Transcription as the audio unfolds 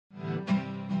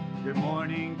Good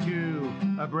morning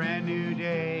to a brand new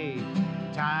day.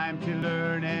 Time to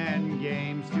learn and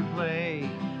games to play.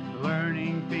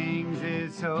 Learning things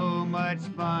is so much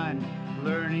fun.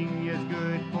 Learning is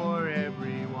good for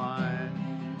everyone.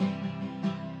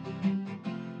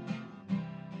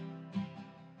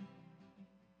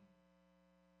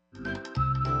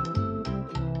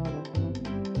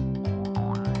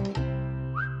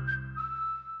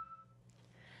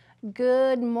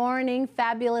 Good morning,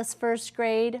 fabulous first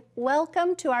grade.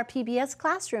 Welcome to our PBS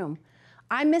classroom.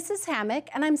 I'm Mrs. Hammock,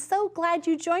 and I'm so glad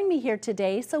you joined me here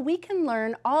today so we can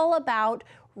learn all about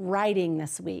writing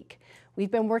this week.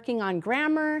 We've been working on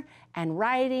grammar and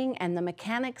writing and the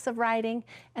mechanics of writing,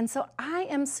 and so I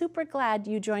am super glad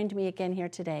you joined me again here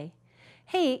today.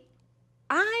 Hey,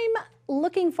 I'm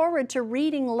looking forward to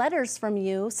reading letters from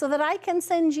you so that I can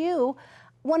send you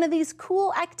one of these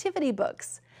cool activity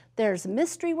books. There's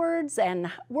mystery words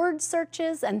and word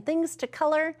searches and things to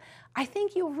color. I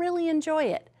think you'll really enjoy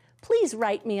it. Please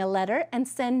write me a letter and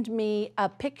send me a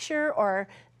picture or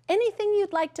anything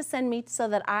you'd like to send me so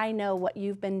that I know what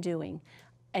you've been doing.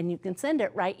 And you can send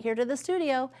it right here to the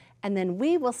studio, and then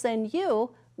we will send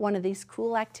you one of these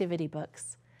cool activity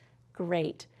books.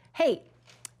 Great. Hey,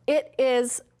 it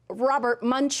is Robert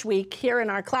Munch Week here in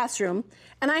our classroom,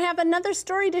 and I have another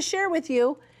story to share with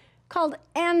you called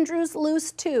Andrew's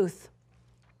Loose Tooth.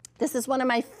 This is one of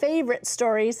my favorite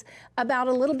stories about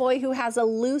a little boy who has a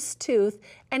loose tooth,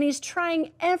 and he's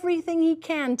trying everything he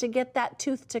can to get that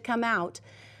tooth to come out,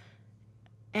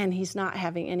 and he's not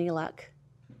having any luck.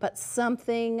 But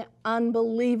something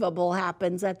unbelievable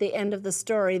happens at the end of the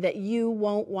story that you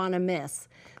won't want to miss.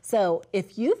 So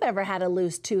if you've ever had a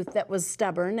loose tooth that was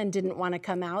stubborn and didn't want to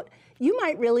come out, you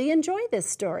might really enjoy this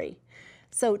story.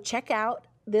 So check out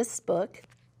this book,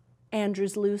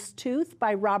 Andrew's Loose Tooth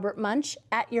by Robert Munch,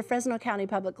 at your Fresno County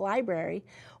Public Library,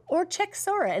 or check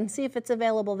Sora and see if it's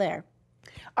available there.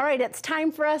 All right, it's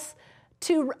time for us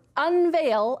to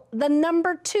unveil the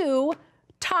 #2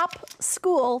 top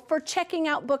school for checking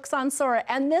out books on Sora.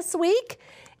 And this week,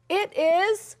 it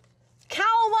is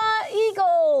Calwa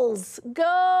Eagles.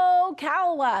 Go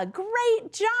Calwa,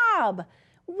 great job.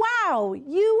 Wow,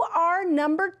 you are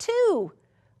 #2.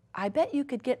 I bet you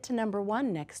could get to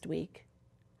 #1 next week.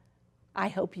 I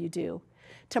hope you do.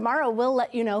 Tomorrow we'll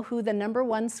let you know who the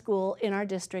 #1 school in our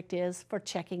district is for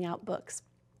checking out books.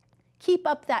 Keep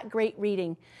up that great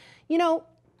reading. You know,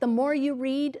 the more you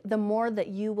read, the more that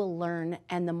you will learn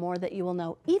and the more that you will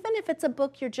know. Even if it's a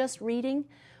book you're just reading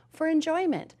for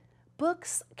enjoyment,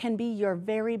 books can be your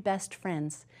very best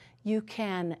friends. You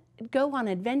can go on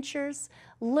adventures,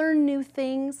 learn new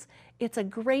things. It's a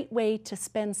great way to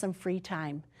spend some free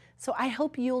time. So I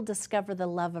hope you'll discover the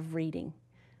love of reading.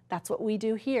 That's what we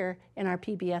do here in our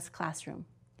PBS classroom.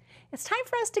 It's time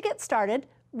for us to get started.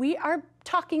 We are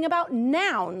talking about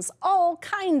nouns, all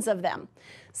kinds of them.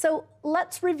 So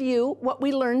let's review what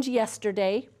we learned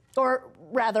yesterday, or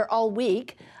rather all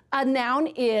week. A noun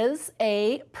is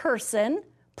a person,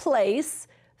 place,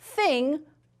 thing,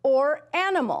 or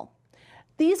animal.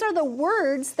 These are the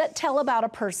words that tell about a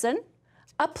person,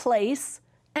 a place,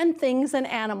 and things and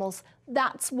animals.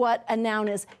 That's what a noun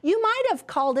is. You might have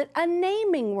called it a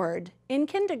naming word in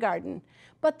kindergarten,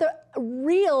 but the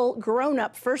real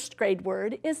grown-up first grade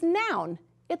word is noun.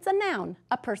 It's a noun,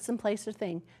 a person, place, or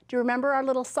thing. Do you remember our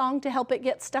little song to help it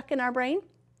get stuck in our brain?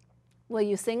 Will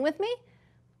you sing with me?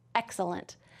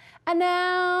 Excellent. A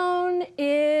noun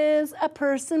is a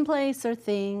person, place, or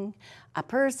thing. A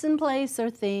person, place, or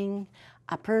thing.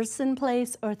 A person,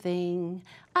 place, or thing.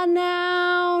 A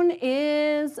noun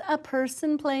is a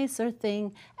person, place, or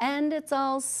thing, and it's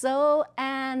also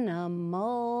animals.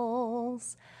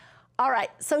 All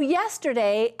right, so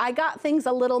yesterday I got things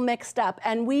a little mixed up,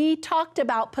 and we talked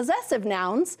about possessive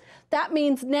nouns. That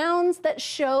means nouns that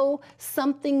show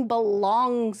something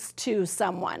belongs to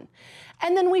someone.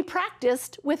 And then we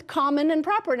practiced with common and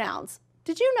proper nouns.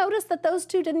 Did you notice that those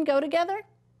two didn't go together?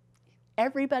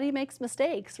 Everybody makes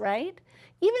mistakes, right?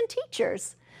 Even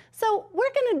teachers. So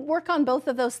we're going to work on both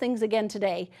of those things again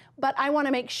today, but I want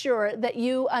to make sure that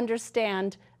you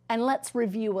understand, and let's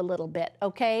review a little bit,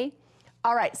 okay?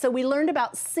 All right, so we learned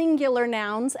about singular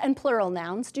nouns and plural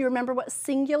nouns. Do you remember what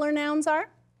singular nouns are?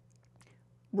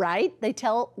 Right, they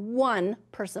tell one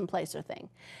person, place, or thing.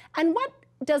 And what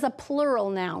does a plural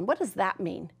noun, what does that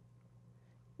mean?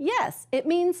 Yes, it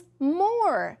means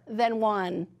more than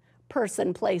one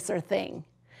person, place, or thing.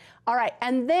 All right,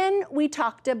 and then we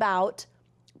talked about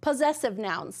possessive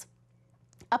nouns.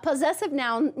 A possessive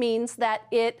noun means that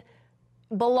it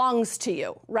belongs to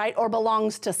you, right? Or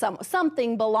belongs to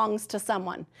something belongs to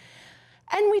someone.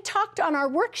 And we talked on our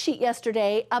worksheet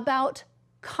yesterday about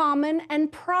common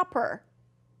and proper.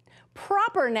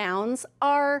 Proper nouns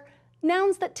are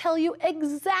nouns that tell you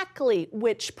exactly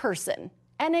which person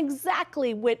and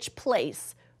exactly which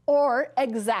place or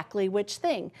exactly which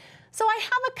thing. So I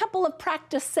have a couple of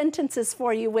practice sentences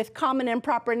for you with common and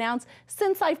proper nouns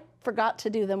since I forgot to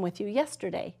do them with you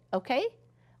yesterday, okay?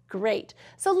 Great.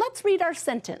 So let's read our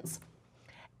sentence.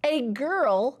 A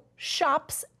girl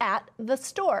shops at the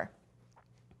store.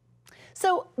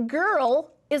 So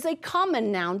girl is a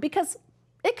common noun because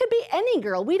it could be any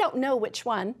girl. We don't know which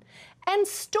one. And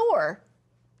store,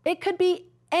 it could be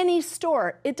any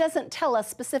store. It doesn't tell us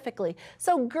specifically.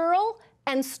 So girl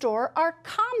and store are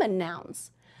common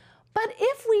nouns. But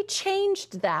if we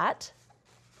changed that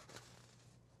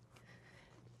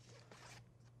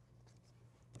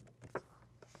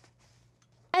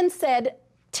and said,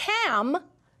 Tam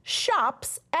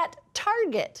shops at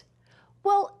Target,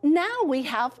 well, now we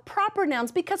have proper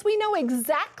nouns because we know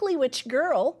exactly which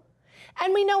girl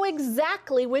and we know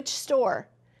exactly which store.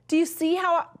 Do you see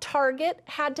how Target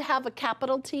had to have a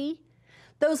capital T?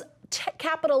 Those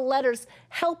capital letters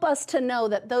help us to know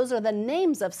that those are the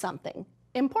names of something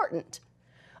important.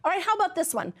 All right, how about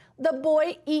this one? The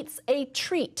boy eats a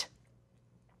treat.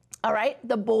 All right,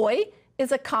 the boy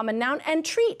is a common noun and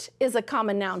treat is a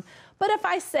common noun. But if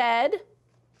I said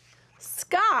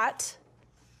Scott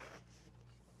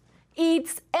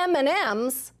eats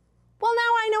M&Ms, well, now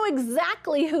I know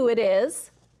exactly who it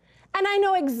is and I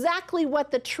know exactly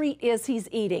what the treat is he's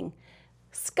eating.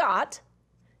 Scott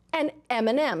and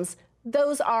M&Ms,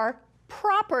 those are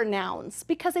proper nouns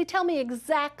because they tell me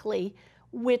exactly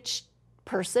which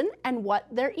person and what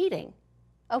they're eating.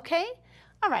 Okay?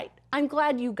 All right, I'm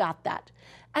glad you got that.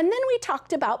 And then we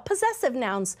talked about possessive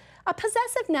nouns. A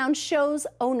possessive noun shows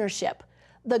ownership.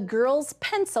 The girl's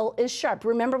pencil is sharp.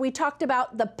 Remember, we talked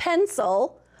about the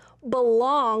pencil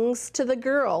belongs to the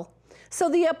girl. So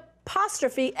the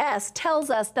apostrophe S tells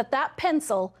us that that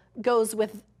pencil goes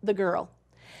with the girl.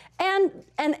 And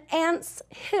an ant's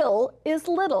hill is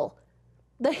little.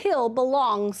 The hill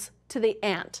belongs to the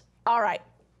ant. All right.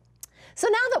 So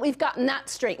now that we've gotten that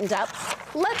straightened up,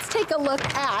 let's take a look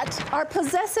at our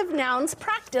possessive nouns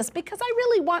practice because I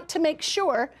really want to make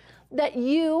sure that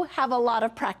you have a lot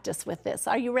of practice with this.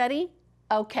 Are you ready?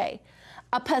 Okay.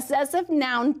 A possessive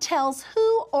noun tells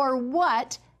who or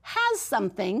what has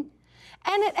something,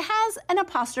 and it has an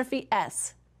apostrophe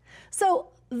S. So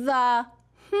the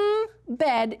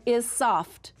bed is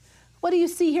soft. What do you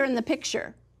see here in the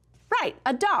picture? Right,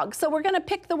 a dog. So we're going to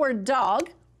pick the word dog.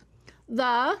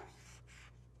 The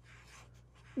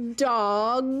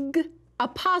dog,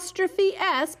 apostrophe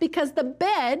S, because the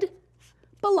bed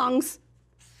belongs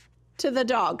to the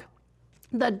dog.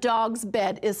 The dog's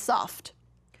bed is soft.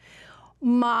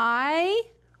 My,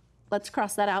 let's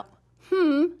cross that out,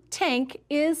 tank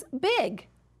is big.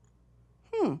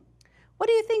 What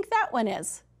do you think that one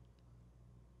is?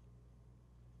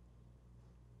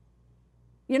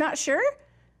 You're not sure?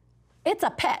 It's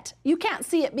a pet. You can't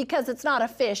see it because it's not a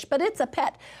fish, but it's a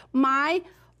pet. My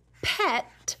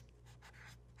pet,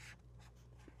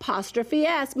 apostrophe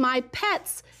S, my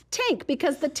pet's tank,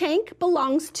 because the tank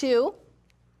belongs to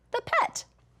the pet.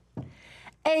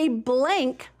 A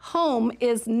blank home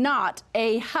is not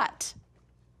a hut.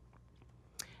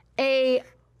 A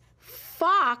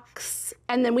fox,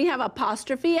 and then we have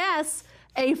apostrophe S,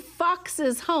 a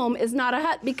fox's home is not a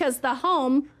hut because the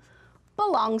home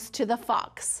belongs to the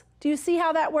fox. Do you see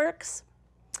how that works?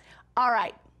 All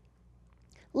right.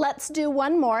 Let's do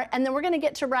one more, and then we're going to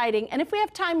get to writing. And if we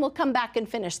have time, we'll come back and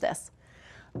finish this.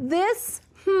 This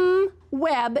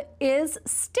web is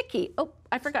sticky. Oh,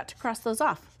 I forgot to cross those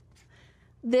off.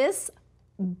 This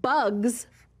bug's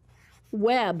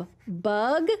web.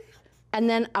 Bug, and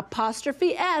then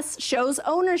apostrophe S shows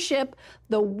ownership.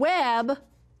 The web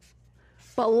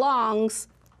belongs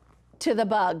to the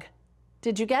bug.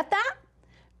 Did you get that?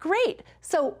 Great.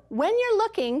 So when you're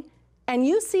looking and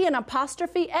you see an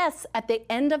apostrophe S at the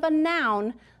end of a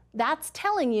noun, that's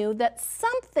telling you that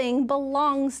something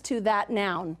belongs to that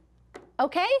noun.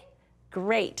 Okay?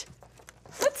 Great.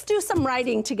 Let's do some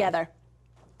writing together.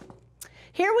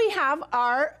 Here we have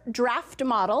our draft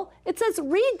model. It says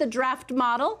read the draft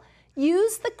model.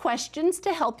 Use the questions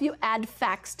to help you add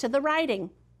facts to the writing.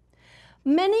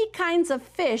 Many kinds of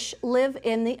fish live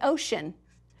in the ocean.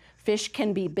 Fish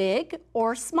can be big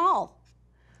or small.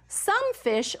 Some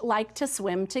fish like to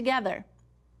swim together.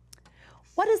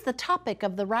 What is the topic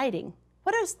of the writing?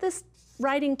 What is this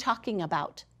writing talking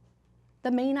about?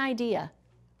 The main idea.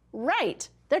 Right,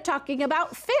 they're talking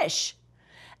about fish.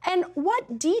 And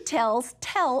what details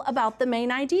tell about the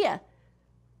main idea?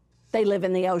 They live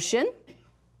in the ocean.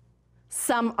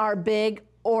 Some are big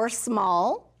or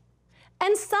small,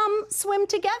 and some swim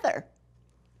together.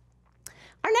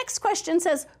 Our next question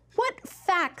says, what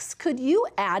facts could you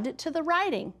add to the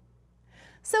writing?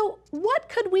 So what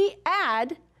could we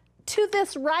add to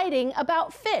this writing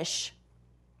about fish?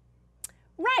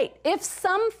 Right, if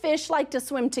some fish like to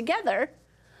swim together,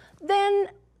 then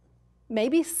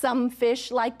maybe some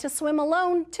fish like to swim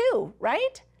alone too,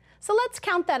 right? So let's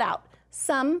count that out.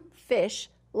 Some fish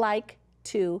like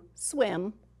to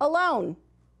swim alone.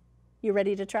 You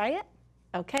ready to try it?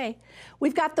 Okay.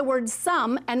 We've got the word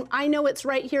some, and I know it's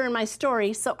right here in my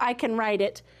story, so I can write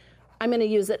it. I'm going to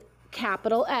use it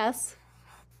capital S,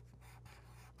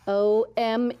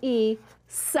 O-M-E,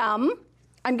 some.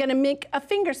 I'm going to make a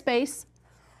finger space.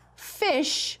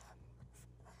 Fish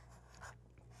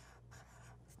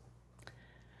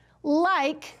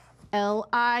like,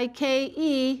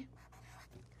 L-I-K-E,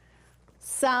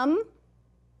 some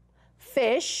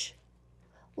fish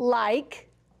like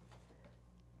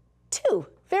two.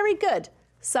 Very good.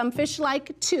 Some fish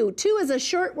like two. Two is a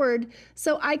short word,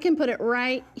 so I can put it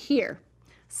right here.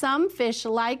 Some fish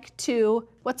like to,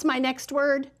 what's my next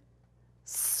word?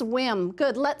 Swim.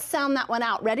 Good, let's sound that one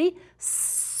out. Ready?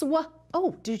 Sw.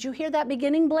 Oh, did you hear that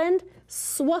beginning blend?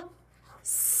 Sw.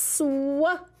 Sw.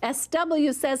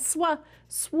 SW says sw.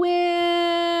 Swim.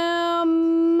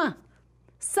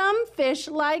 Some fish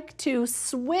like to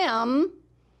swim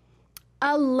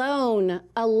alone.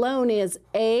 Alone is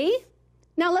A.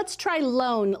 Now let's try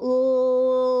lone.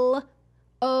 L,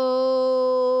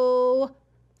 O,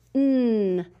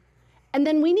 N. And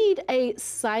then we need a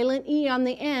silent E on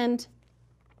the end.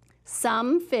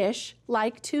 Some fish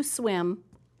like to swim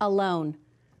alone.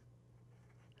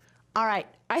 All right,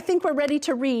 I think we're ready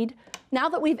to read. Now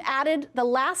that we've added the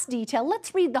last detail,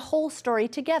 let's read the whole story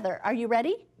together. Are you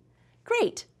ready?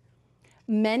 Great.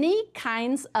 Many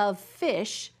kinds of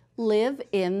fish live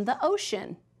in the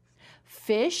ocean.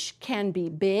 Fish can be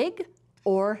big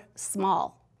or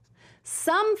small.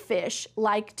 Some fish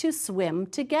like to swim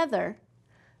together.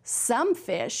 Some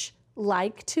fish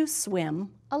like to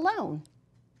swim alone.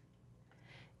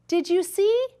 Did you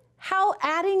see how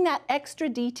adding that extra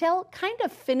detail kind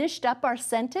of finished up our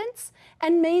sentence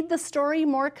and made the story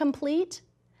more complete?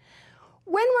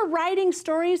 When we're writing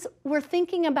stories, we're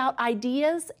thinking about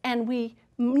ideas, and we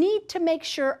need to make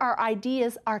sure our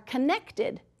ideas are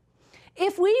connected.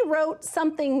 If we wrote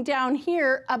something down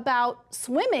here about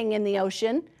swimming in the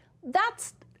ocean,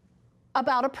 that's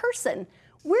about a person.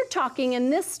 We're talking in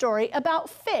this story about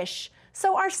fish,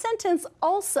 so our sentence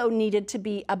also needed to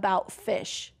be about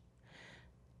fish.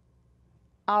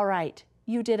 All right,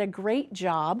 you did a great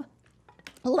job.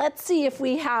 Let's see if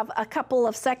we have a couple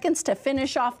of seconds to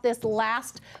finish off this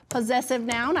last possessive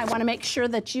noun. I want to make sure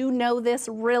that you know this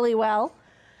really well.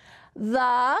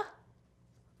 The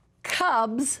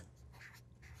Cubs,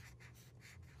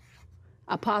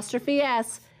 apostrophe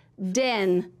S,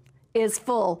 den is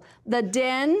full. The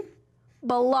den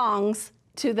belongs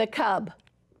to the cub.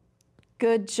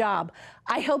 Good job.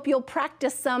 I hope you'll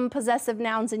practice some possessive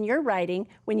nouns in your writing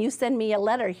when you send me a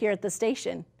letter here at the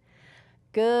station.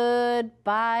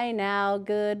 Goodbye now,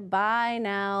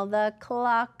 the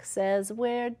clock says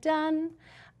we're done.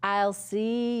 I'll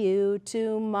see you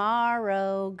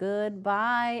tomorrow.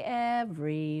 Goodbye,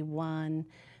 everyone.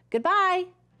 Goodbye.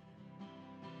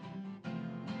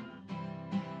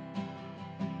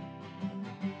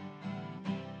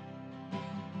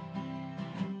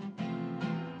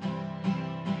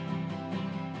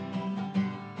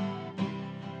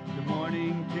 Good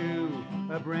morning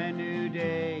to a brand new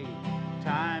day.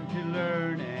 Time to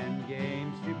learn and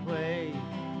games to play.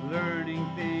 Learning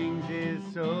things is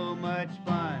so much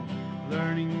fun.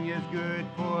 Learning is good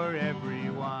for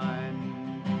everyone.